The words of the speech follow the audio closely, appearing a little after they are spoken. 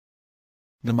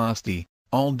Namaste,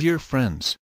 all dear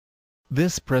friends.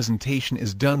 This presentation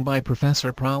is done by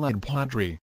Professor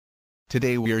Partie.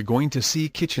 Today we are going to see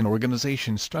kitchen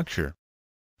organization structure.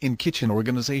 In kitchen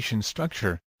organization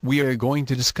structure, we are going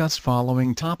to discuss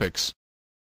following topics.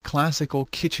 Classical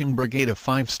kitchen brigade of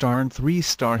 5-star and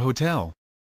 3-star hotel.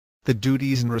 The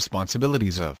duties and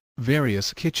responsibilities of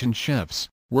various kitchen chefs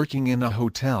working in a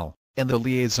hotel, and the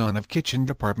liaison of kitchen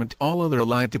department all other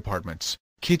allied departments.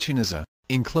 Kitchen is a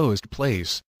enclosed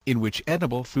place, in which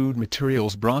edible food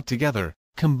materials brought together,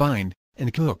 combined,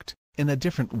 and cooked, in a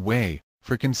different way,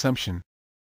 for consumption.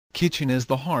 Kitchen is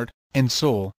the heart and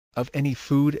soul of any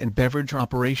food and beverage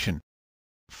operation.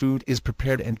 Food is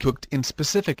prepared and cooked in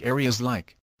specific areas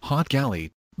like hot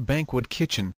galley, banquet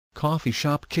kitchen, coffee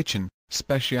shop kitchen,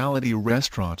 specialty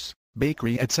restaurants,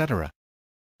 bakery, etc.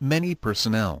 Many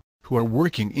personnel, who are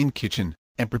working in kitchen,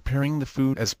 and preparing the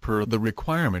food as per the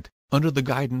requirement, under the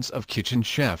guidance of kitchen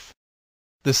chef.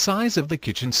 The size of the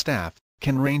kitchen staff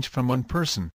can range from one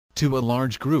person to a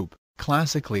large group.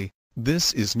 Classically,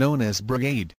 this is known as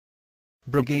brigade.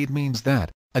 Brigade means that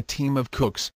a team of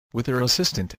cooks, with their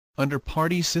assistant, under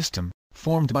party system,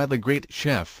 formed by the great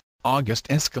chef, Auguste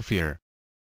Escoffier.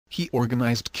 He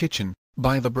organized kitchen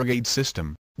by the brigade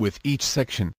system, with each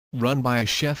section run by a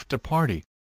chef de partie.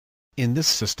 In this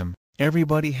system,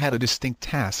 everybody had a distinct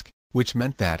task, which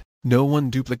meant that no one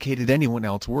duplicated anyone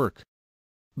else's work.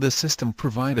 The system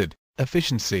provided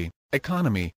efficiency,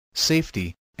 economy,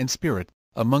 safety, and spirit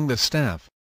among the staff.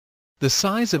 The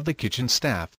size of the kitchen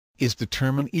staff is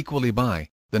determined equally by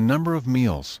the number of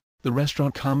meals the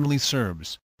restaurant commonly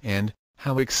serves, and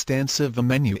how extensive the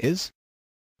menu is.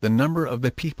 The number of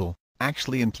the people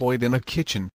actually employed in a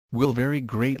kitchen will vary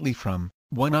greatly from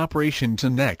one operation to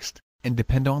next, and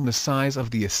depend on the size of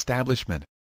the establishment.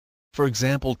 For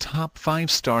example, top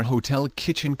 5-star hotel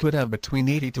kitchen could have between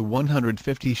 80 to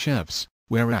 150 chefs,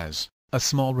 whereas a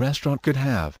small restaurant could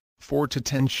have 4 to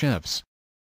 10 chefs.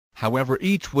 However,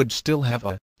 each would still have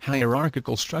a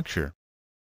hierarchical structure.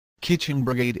 Kitchen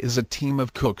brigade is a team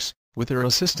of cooks, with their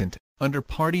assistant, under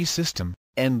party system,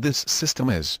 and this system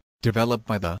is developed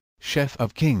by the chef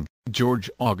of King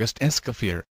George Auguste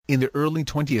Escoffier in the early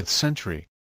 20th century.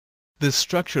 This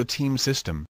structure team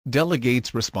system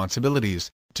delegates responsibilities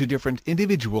to different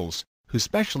individuals, who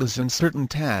specialize in certain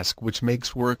tasks, which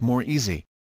makes work more easy.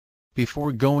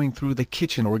 Before going through the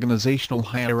kitchen organizational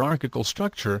hierarchical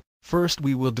structure, first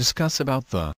we will discuss about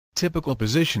the typical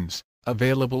positions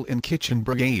available in kitchen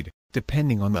brigade,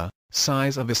 depending on the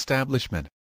size of establishment.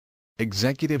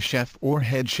 Executive chef or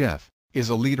head chef is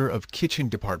a leader of kitchen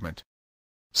department.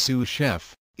 Sous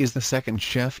chef is the second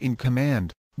chef in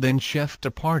command, then chef de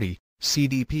partie,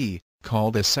 CDP,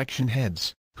 called as section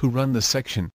heads, who run the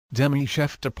section. Demi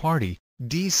chef de partie,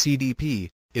 DCDP,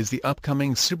 is the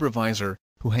upcoming supervisor,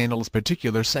 who handles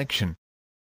particular section.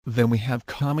 Then we have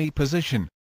commis position.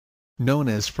 Known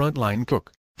as frontline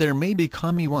cook, there may be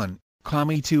commis 1,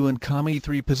 commis 2 and commis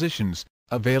 3 positions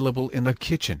available in a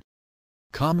kitchen.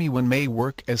 Commis 1 may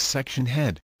work as section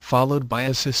head, followed by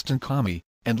assistant commis,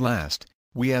 and last,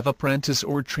 we have apprentice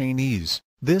or trainees.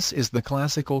 This is the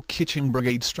classical kitchen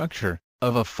brigade structure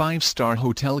of a 5-star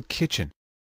hotel kitchen.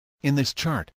 In this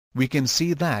chart, we can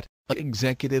see that an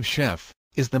executive chef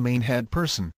is the main head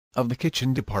person of the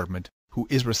kitchen department, who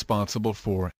is responsible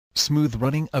for smooth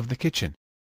running of the kitchen,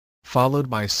 followed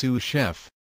by sous chef.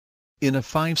 In a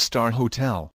 5-star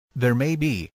hotel, there may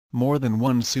be more than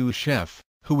one sous chef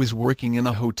who is working in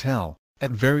a hotel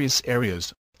at various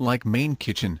areas, like main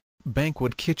kitchen,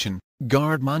 banquet kitchen,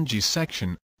 garde-manger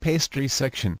section, pastry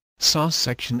section, sauce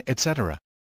section, etc.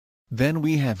 Then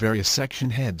we have various section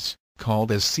heads,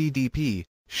 called as CDP,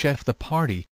 chef de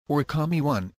partie, or commis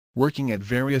 1, working at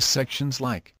various sections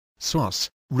like sauce,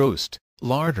 roast,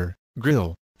 larder,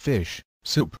 grill, fish,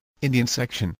 soup, Indian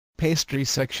section, pastry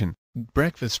section,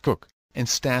 breakfast cook, and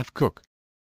staff cook.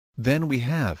 Then we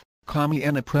have commis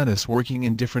and apprentice working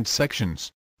in different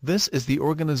sections. This is the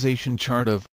organization chart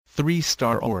of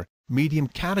 3-star or medium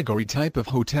category type of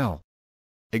hotel.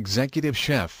 Executive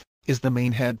chef is the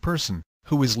main head person,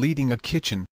 who is leading a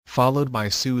kitchen, followed by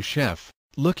sous chef,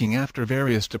 looking after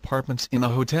various departments in a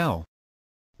hotel.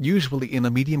 Usually in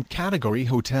a medium category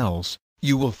hotels,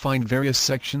 you will find various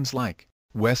sections like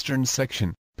Western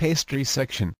section, pastry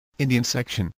section, Indian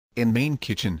section, and main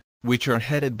kitchen, which are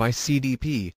headed by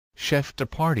CDP, chef de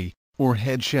partie, or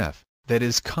head chef, that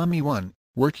is commis 1,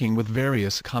 working with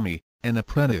various commis, and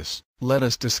apprentice. Let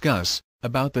us discuss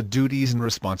about the duties and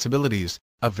responsibilities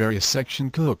of various section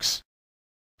cooks.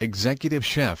 Executive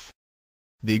chef.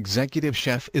 The executive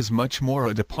chef is much more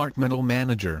a departmental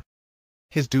manager.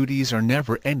 His duties are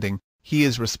never-ending. He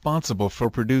is responsible for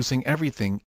producing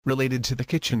everything related to the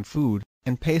kitchen food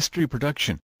and pastry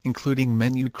production, including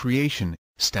menu creation,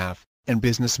 staff, and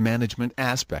business management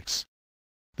aspects.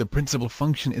 The principal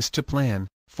function is to plan,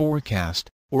 forecast,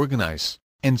 organize,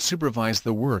 and supervise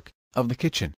the work of the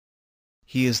kitchen.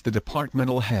 He is the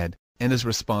departmental head, and is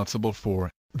responsible for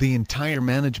the entire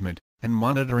management and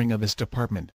monitoring of his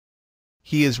department.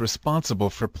 He is responsible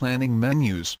for planning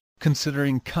menus,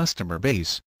 considering customer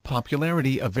base,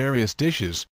 popularity of various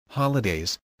dishes,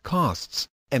 holidays, costs,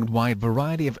 and wide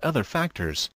variety of other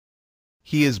factors.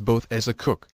 He is both as a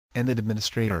cook and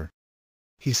administrator.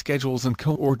 He schedules and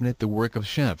coordinates the work of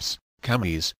chefs,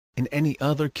 commis, and any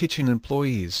other kitchen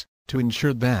employees, to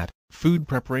ensure that food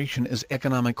preparation is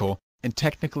economical and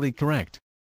technically correct.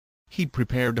 He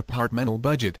prepares departmental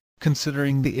budget,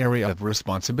 considering the area of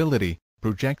responsibility,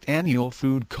 project annual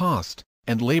food cost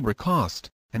and labor cost,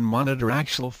 and monitor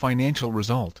actual financial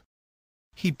result.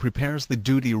 He prepares the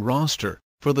duty roster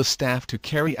for the staff to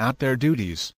carry out their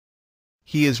duties.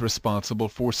 He is responsible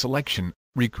for selection,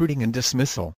 recruiting and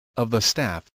dismissal of the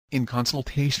staff, in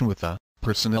consultation with the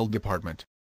personnel department.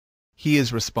 He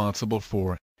is responsible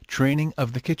for training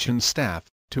of the kitchen staff,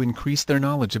 to increase their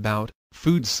knowledge about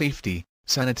food safety,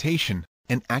 sanitation,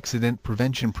 and accident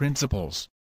prevention principles.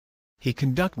 He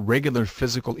conducts regular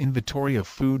physical inventory of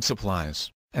food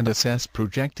supplies, and assess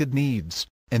projected needs,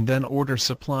 and then order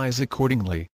supplies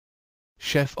accordingly.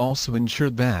 Chef also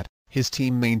ensured that his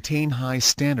team maintain high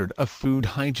standard of food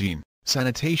hygiene,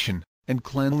 sanitation, and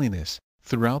cleanliness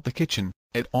throughout the kitchen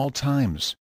at all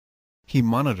times. He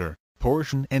monitor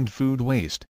portion and food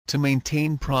waste to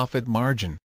maintain profit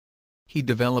margin. He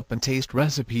develop and taste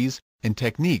recipes and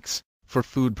techniques for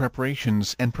food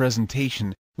preparations and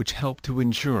presentation, which help to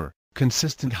ensure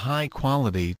consistent high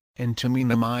quality and to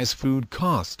minimize food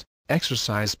cost,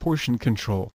 exercise portion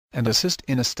control, and assist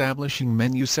in establishing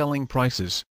menu selling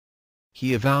prices.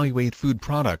 He evaluate food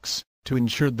products to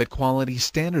ensure that quality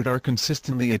standards are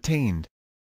consistently attained.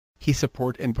 He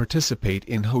support and participate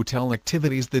in hotel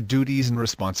activities. The duties and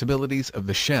responsibilities of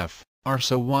the chef are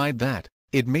so wide that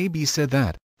it may be said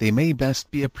that they may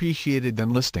best be appreciated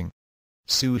than listing.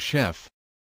 Sous Chef.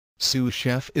 Sous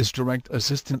Chef is direct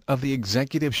assistant of the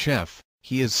executive chef.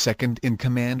 He is second in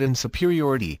command and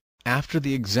superiority after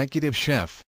the executive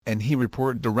chef, and he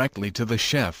report directly to the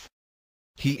chef.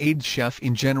 He aids chef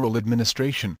in general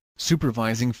administration,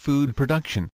 supervising food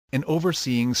production, and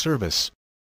overseeing service.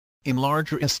 In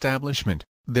larger establishment,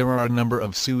 there are a number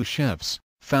of sous chefs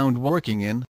found working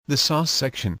in the sauce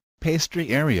section, pastry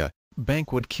area,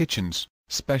 banquet kitchens,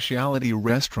 specialty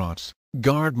restaurants,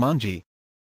 garde-manger.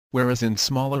 Whereas in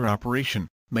smaller operation,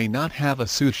 may not have a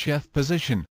sous chef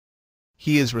position.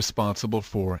 He is responsible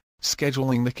for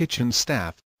scheduling the kitchen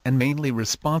staff, and mainly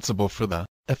responsible for the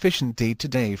efficient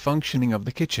day-to-day functioning of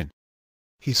the kitchen.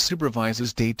 He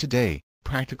supervises day-to-day,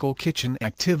 practical kitchen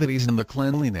activities and the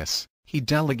cleanliness. He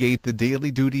delegates the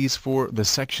daily duties for the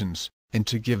sections, and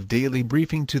to give daily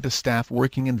briefing to the staff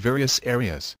working in various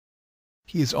areas.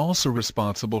 He is also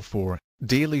responsible for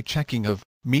daily checking of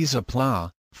mise à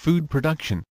plat, food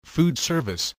production, food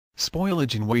service,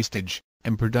 spoilage and wastage,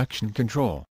 and production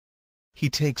control. He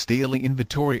takes daily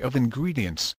inventory of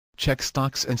ingredients, checks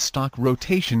stocks and stock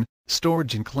rotation,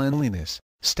 storage and cleanliness,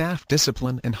 staff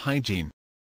discipline and hygiene.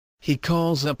 He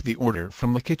calls up the order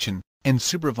from the kitchen, and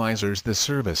supervises the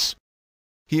service.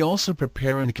 He also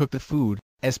prepare and cook the food,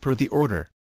 as per the order.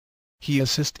 He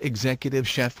assists executive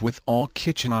chef with all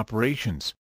kitchen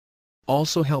operations.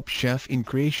 Also help chef in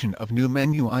creation of new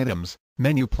menu items,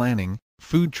 menu planning,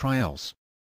 food trials.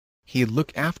 He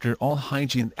look after all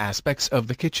hygiene aspects of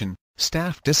the kitchen,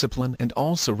 staff discipline and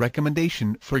also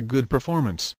recommendation for good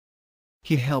performance.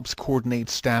 He helps coordinate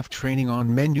staff training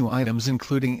on menu items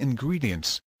including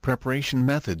ingredients, preparation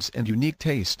methods and unique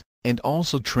taste, and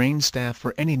also train staff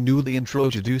for any newly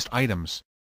introduced items.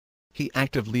 He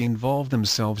actively involve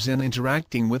themselves in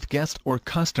interacting with guests or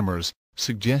customers,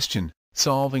 suggestion,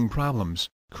 solving problems,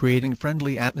 creating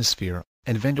friendly atmosphere,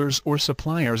 and vendors or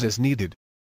suppliers as needed.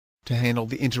 To handle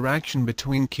the interaction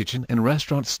between kitchen and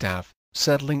restaurant staff,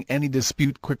 settling any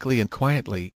dispute quickly and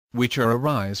quietly, which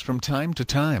arise from time to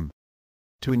time.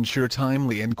 To ensure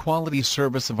timely and quality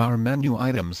service of our menu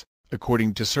items,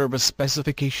 according to service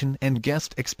specification and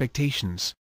guest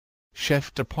expectations.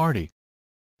 Chef de Partie.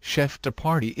 Chef de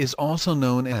Partie is also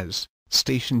known as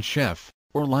station chef,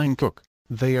 or line cook.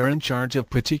 They are in charge of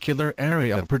particular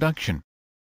area of production.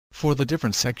 For the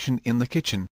different section in the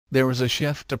kitchen, there is a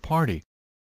chef de partie.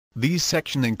 These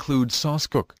sections include sauce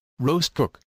cook, roast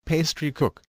cook, pastry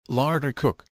cook, larder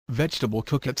cook, vegetable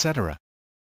cook etc.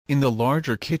 In the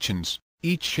larger kitchens,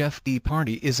 each chef de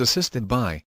partie is assisted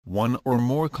by one or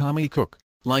more commis cook,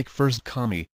 like first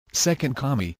commis, second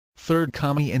commis, third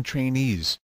commis and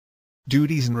trainees.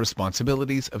 Duties and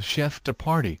responsibilities of chef de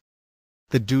partie.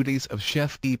 The duties of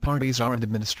chef de parties are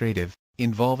administrative,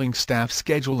 involving staff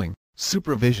scheduling,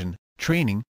 supervision,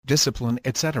 training, discipline,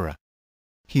 etc.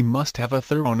 He must have a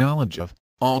thorough knowledge of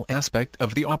all aspects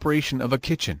of the operation of a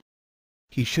kitchen.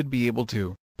 He should be able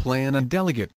to plan and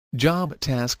delegate job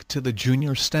tasks to the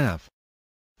junior staff.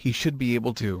 He should be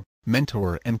able to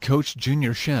mentor and coach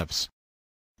junior chefs,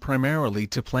 primarily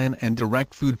to plan and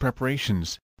direct food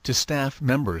preparations to staff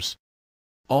members.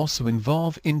 Also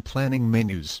involved in planning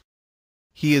menus.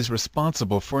 He is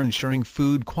responsible for ensuring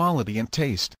food quality and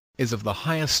taste is of the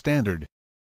highest standard,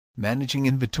 managing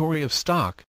inventory of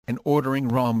stock, and ordering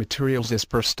raw materials as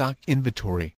per stock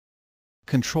inventory,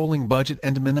 controlling budget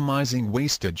and minimizing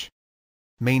wastage,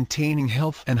 maintaining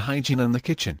health and hygiene in the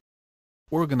kitchen,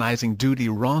 organizing duty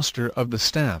roster of the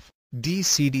staff,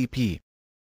 DCDP.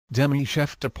 Demi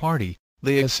chef de partie,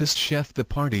 they assist chef de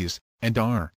parties, and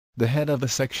are the head of the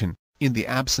section, in the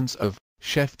absence of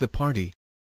chef de partie.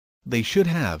 They should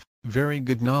have very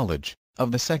good knowledge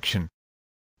of the section.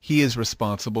 He is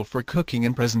responsible for cooking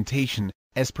and presentation,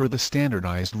 as per the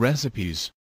standardized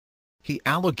recipes. He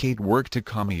allocate work to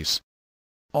commis.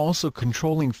 Also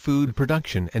controlling food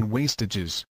production and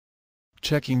wastages.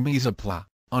 Checking mise en place,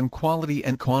 on quality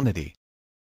and quantity.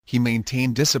 He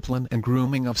maintain discipline and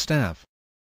grooming of staff.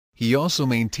 He also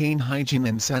maintain hygiene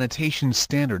and sanitation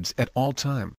standards at all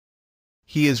time.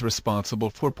 He is responsible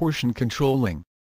for portion controlling,